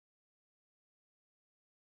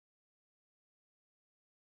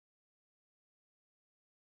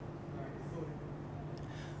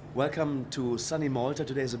Welcome to sunny Malta.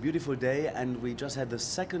 Today is a beautiful day and we just had the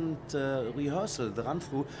second rehearsal, the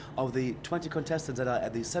run-through of the 20 contestants that are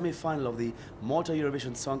at the semi-final of the Malta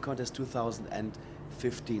Eurovision Song Contest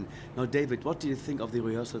 2015. Now David, what do you think of the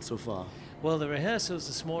rehearsal so far? Well, the rehearsals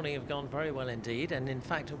this morning have gone very well indeed, and in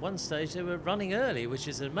fact at one stage they were running early, which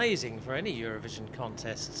is amazing for any Eurovision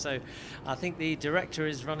contest. So I think the director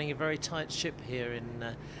is running a very tight ship here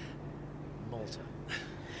in Malta.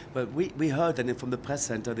 But we heard then from the press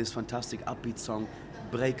center this fantastic upbeat song,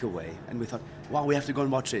 Breakaway, and we thought, wow, we have to go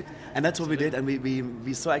and watch it. And that's what we did, and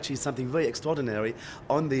we saw actually something very extraordinary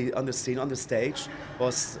on the scene, on the stage,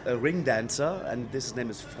 was a ring dancer, and his name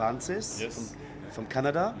is Francis, yes, from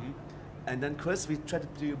Canada. Mm-hmm. And then Chris, we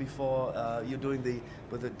chatted to you before, you're doing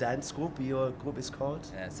with the dance group. Your group is called?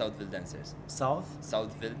 Southville Dancers.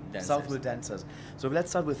 Southville Dancers. Southville Dancers. So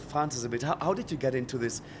let's start with Francis a bit. How did you get into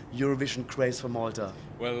this Eurovision craze for Malta?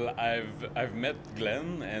 Well, I've met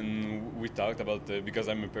Glen and we talked about because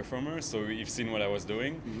I'm a performer, so he's seen what I was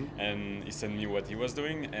doing, mm-hmm, and he sent me what he was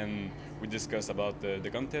doing, and we discussed about the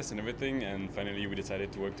contest and everything, and finally we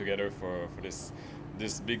decided to work together for this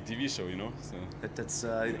big TV show, you know. So.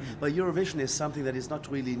 But Eurovision is something that is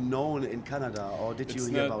not really known in Canada, or did you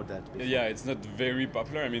hear about that before? Yeah, it's not very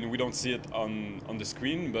popular. I mean, we don't see it on the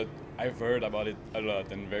screen, but I've heard about it a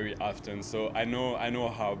lot and very often. So I know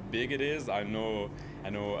how big it is. I know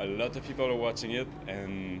a lot of people are watching it,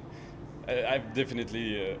 and I've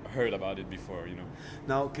definitely heard about it before, you know.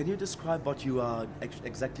 Now, can you describe what you are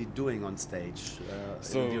exactly doing on stage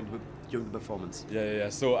during the performance? Yeah.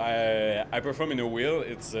 So I perform in a wheel.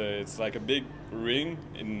 It's like a big ring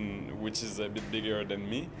which is a bit bigger than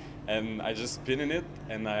me, and I just spin in it,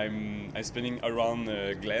 and I'm spinning around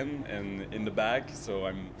Glen and in the back. So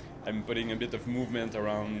I'm putting a bit of movement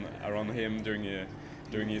around him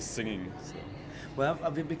during his singing. So. Well,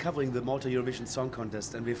 I've been covering the Malta Eurovision Song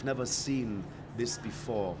Contest, and we've never seen this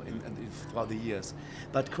before throughout the years.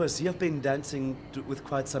 But Chris, you've been dancing with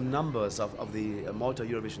quite some numbers of the Malta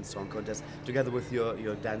Eurovision Song Contest together with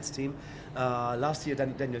your dance team. Last year,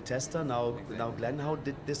 Daniel Tester, now Glen. How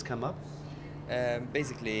did this come up?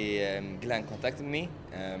 Basically, Glen contacted me.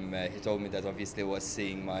 He told me that obviously was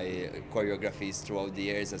seeing my choreographies throughout the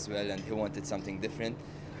years as well, and he wanted something different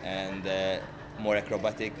and more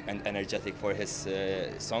acrobatic and energetic for his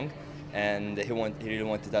song, and he really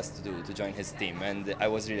wanted us to join his team, and I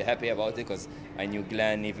was really happy about it because I knew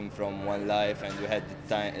Glen even from One Life, and we had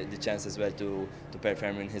the chance as well to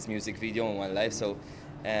perform in his music video on One Life. So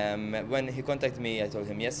when he contacted me, I told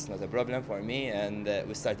him yes, not a problem for me, and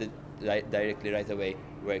we started directly right away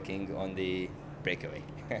working on the Breakaway.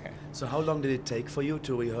 So how long did it take for you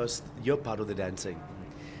to rehearse your part of the dancing?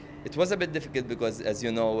 It was a bit difficult because, as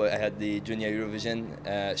you know, I had the Junior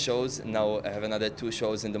Eurovision shows. Now I have another 2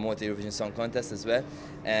 shows in the Malta Eurovision Song Contest as well.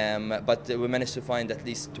 But we managed to find at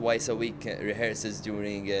least twice a week rehearsals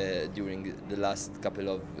during the last couple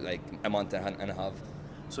of, like, a month and a half.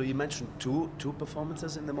 So you mentioned two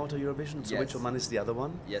performances in the Malta Eurovision. So yes. Which one is the other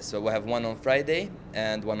one? Yes. So we have one on Friday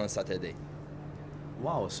and one on Saturday.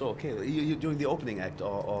 Wow, so okay, you're doing the opening act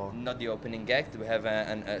or? Not the opening act, we have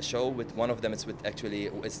a show with one of them, it's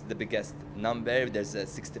the biggest number, there's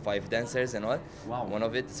 65 dancers and all. Wow. One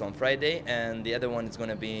of it is on Friday, and the other one is going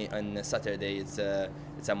to be on Saturday, it's a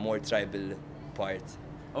more tribal part.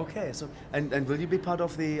 Okay, so and will you be part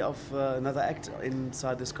of another act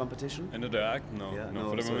inside this competition? Another act? No, yeah, no,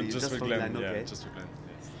 for the moment just for Glen. Okay. Yeah, just for Glen.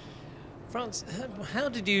 France, how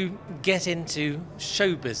did you get into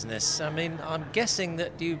show business? I mean, I'm guessing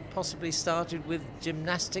that you possibly started with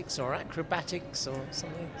gymnastics or acrobatics or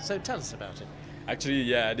something. So tell us about it. Actually,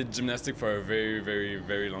 yeah, I did gymnastics for a very, very,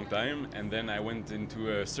 very long time, and then I went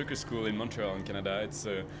into a circus school in Montreal, in Canada. It's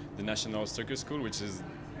the National Circus School, which is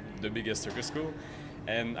the biggest circus school,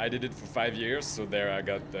 and I did it for 5 years. So there, I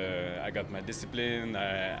got my discipline.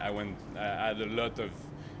 I had a lot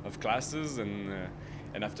of classes,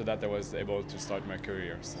 and after that, I was able to start my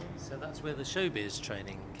career. So that's where the showbiz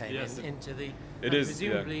training came into the. It is.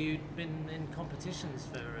 Presumably, yeah. you'd been in competitions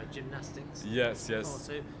for gymnastics. Yes.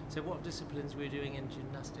 Before. So what disciplines were you doing in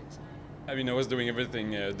gymnastics? I mean, I was doing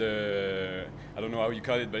everything. I don't know how you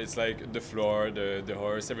call it, but it's like the floor, the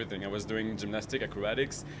horse, everything. I was doing gymnastic,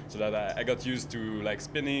 acrobatics, so that I got used to like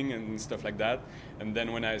spinning and stuff like that. And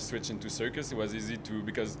then when I switched into circus, it was easy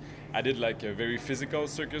because I did like a very physical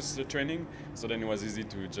circus training. So then it was easy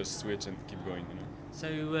to just switch and keep going, you know.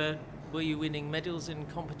 So were you winning medals in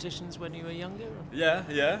competitions when you were younger? Yeah.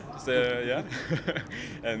 So yeah,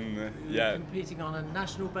 and yeah. Competing on a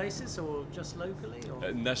national basis or just locally?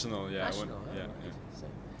 Or? National, yeah. National, yeah. So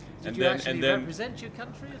did you actually represent your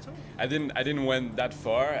country at all? I didn't went that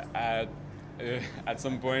far. at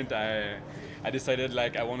some point I decided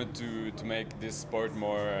like I wanted to make this sport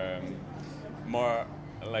more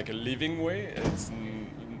like a living way.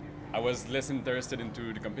 I was less interested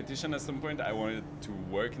into the competition at some point. I wanted to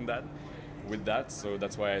work in that. With that, so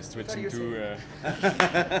that's why I switched into.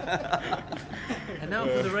 And now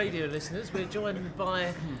for the radio listeners, we're joined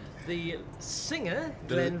by the singer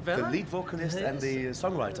Glen Vella, the lead vocalist, and the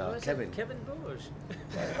songwriter Kevin. Kevin Borg.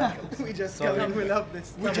 We just come we love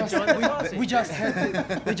this. We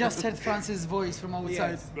just heard Francis' voice from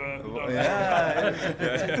outside. Yeah.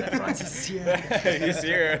 Francis is here. He's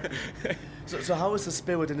here. So how is the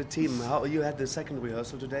spirit in the team? How you had the second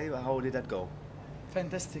rehearsal today? How did that go?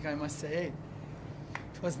 Fantastic, I must say.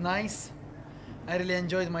 It was nice. I really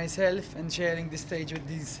enjoyed myself and sharing the stage with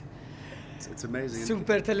these It's amazing.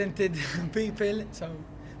 super talented people. So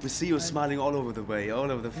we see you smiling all over the way, all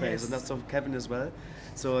over the face, Yes. and that's of Kevin as well.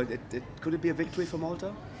 So could it be a victory for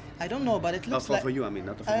Malta? I don't know, but it looks like... for you, I mean,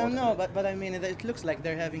 not for I don't Malta. know, but I mean, it looks like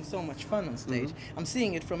they're having so much fun on stage. I'm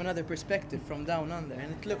seeing it from another perspective, from down under,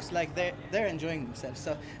 and it looks like they're enjoying themselves.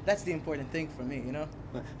 So that's the important thing for me, you know?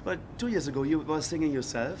 But 2 years ago, you were singing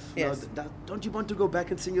yourself. Yes. Now, don't you want to go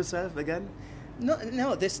back and sing yourself again?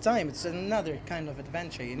 No, this time it's another kind of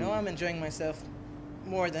adventure, you know? I'm enjoying myself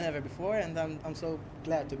more than ever before, and I'm so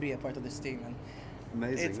glad to be a part of this team. And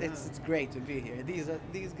Amazing. it's great to be here.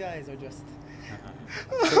 These guys are just...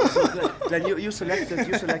 So Glenn, you selected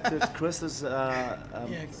Chris's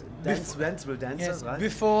Southville Dancers, yes, right?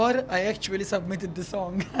 before I actually submitted the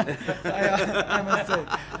song, I must say,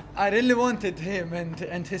 I really wanted him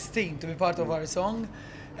and his team to be part of our song,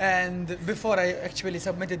 and before I actually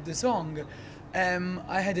submitted the song,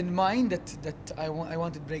 I had in mind that I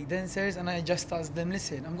wanted break dancers, and I just asked them,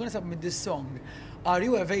 listen, I'm going to submit this song. Are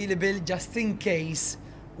you available just in case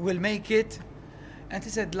we'll make it? And he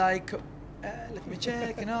said, like, let me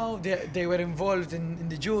check, you know, they were involved in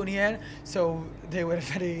the junior, so they were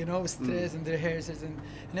very, you know, stressed in the rehearsals and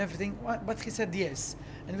everything. But he said yes.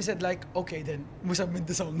 And we said, like, okay, then we submit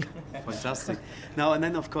the song. Fantastic. Now, and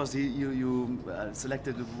then, of course, you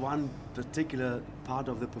selected one particular part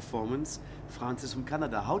of the performance, Francis from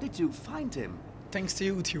Canada. How did you find him? Thanks to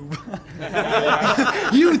YouTube.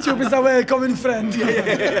 YouTube is a welcoming friend. You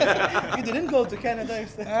didn't go to Canada?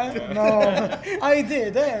 No, I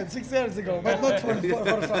did 6 years ago, but not for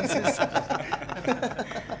Francis.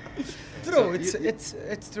 True,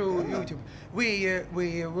 it's through YouTube. We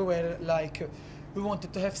were like, we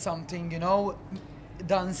wanted to have something, you know,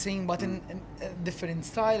 dancing, but in a different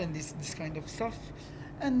style and this kind of stuff,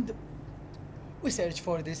 and we searched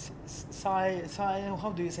for this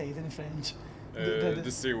how do you say it in French? The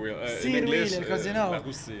steer wheel. In Steer English, wheeler, because you know, la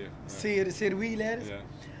roussie. steer wheelers. Yeah.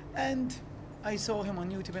 And I saw him on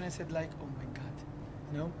YouTube and I said, like, oh my god,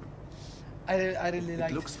 you know, I really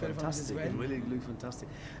like It looks his performance as fantastic. well. It really looks fantastic.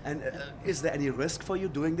 And is there any risk for you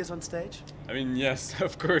doing this on stage? I mean, yes,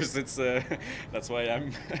 of course. It's that's why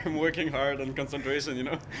I'm working hard on concentration, you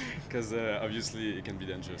know, because obviously it can be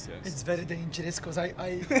dangerous. Yes. It's very dangerous because I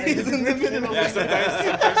He's in the middle Yeah, sometimes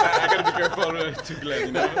I gotta be careful to Glenn,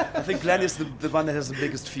 you know. I think Glenn is the one that has the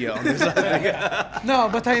biggest fear on this. No,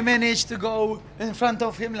 but I managed to go in front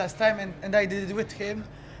of him last time, and I did it with him.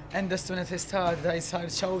 And as soon as I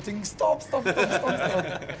started shouting, stop.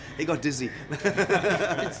 He got dizzy.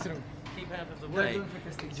 It's true. Keep out of the They're way. doing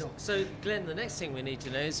fantastic job. So, Glenn, the next thing we need to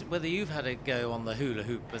know is whether you've had a go on the hula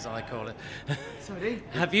hoop, as I call it. Sorry?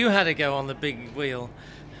 Have you had a go on the big wheel?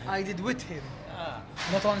 I did with him.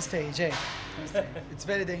 Not on stage, eh? On stage. It's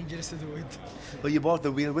very dangerous to do it. But you brought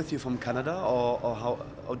the wheel with you from Canada, or how?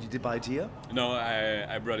 Or did you buy it here? No,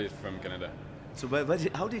 I brought it from Canada. So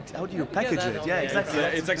how do you package that it? on Yeah,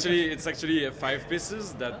 there. exactly. It's actually 5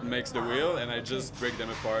 pieces that makes the wheel, and I just break them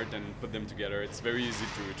apart and put them together. It's very easy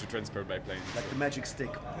to transport by plane. Like the magic stick,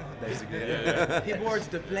 basically. Yeah. He boards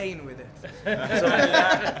the plane with it.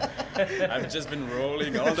 I've just been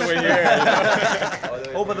rolling all the way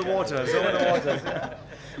here. Over the waters. Yeah.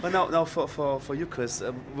 But now for you, Chris,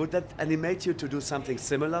 would that animate you to do something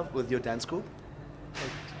similar with your dance group?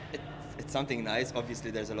 It's something nice.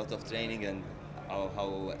 Obviously, there's a lot of training, and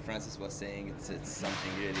how Francis was saying, it's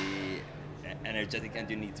something really energetic, and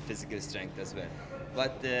you need physical strength as well.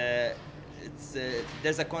 But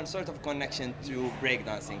there's a sort of connection to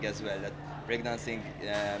breakdancing as well. That breakdancing,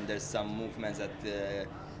 there's some movements that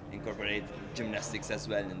incorporate gymnastics as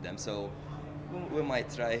well in them. So we might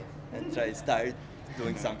try start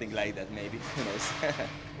doing something like that, maybe. Who knows?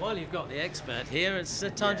 While you've got the expert here, it's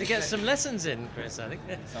time to get some lessons in, Chris, I think.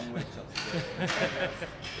 Some workshops.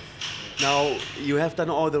 Now, you have done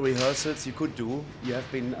all the rehearsals you could do. You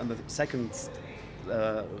have been on the second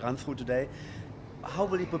run through today. how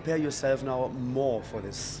will you prepare yourself now more for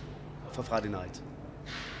this, for Friday night?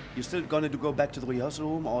 You still going to go back to the rehearsal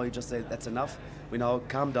room, or you just say that's enough? We now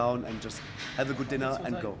calm down and just have a good dinner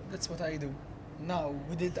and go. That's what I do. Now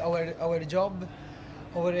we did our job,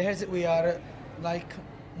 our rehearsal. We are like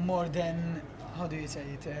more than, how do you say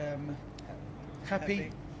it?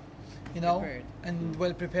 Happy, you know, prepared. And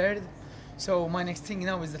well prepared. So my next thing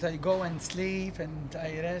now is that I go and sleep and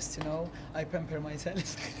I rest, you know, I pamper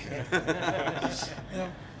myself. You know,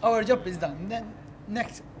 our job is done. Then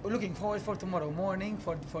next, looking forward for tomorrow morning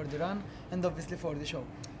for the run and obviously for the show.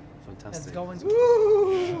 Fantastic. Let's go and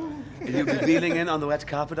And you'll be wheeling in on the red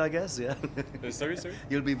carpet, I guess, yeah? Sorry?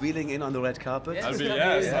 You'll be wheeling in on the red carpet? I'll be,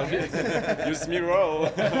 you see me roll.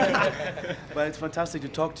 Well, it's fantastic to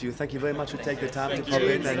talk to you. Thank you very much for taking the time to pop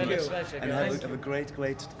in and have a great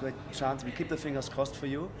chance. We keep the fingers crossed for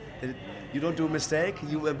you. You don't do a mistake,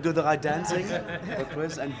 you do the right dancing.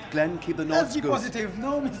 Chris and Glenn, keep the notes good. Be positive,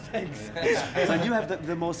 no mistakes. And you have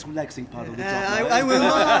the most relaxing part of the job.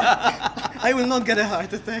 I will not get a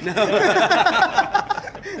heart attack.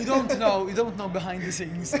 You don't know behind the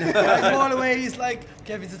scenes. I'm always like,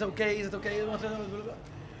 Kev, is it okay? Is it okay?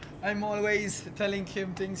 I'm always telling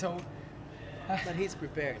him things, so. But he's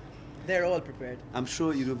prepared. They're all prepared. I'm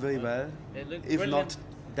sure you do very well. It looked if brilliant. not,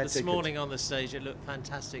 that's this morning on the stage, it looked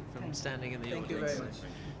fantastic from standing in the audience. Thank you very much.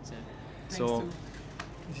 So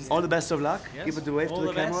all the best of luck. Yes, Give it the wave all to the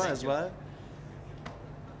the best. camera as well.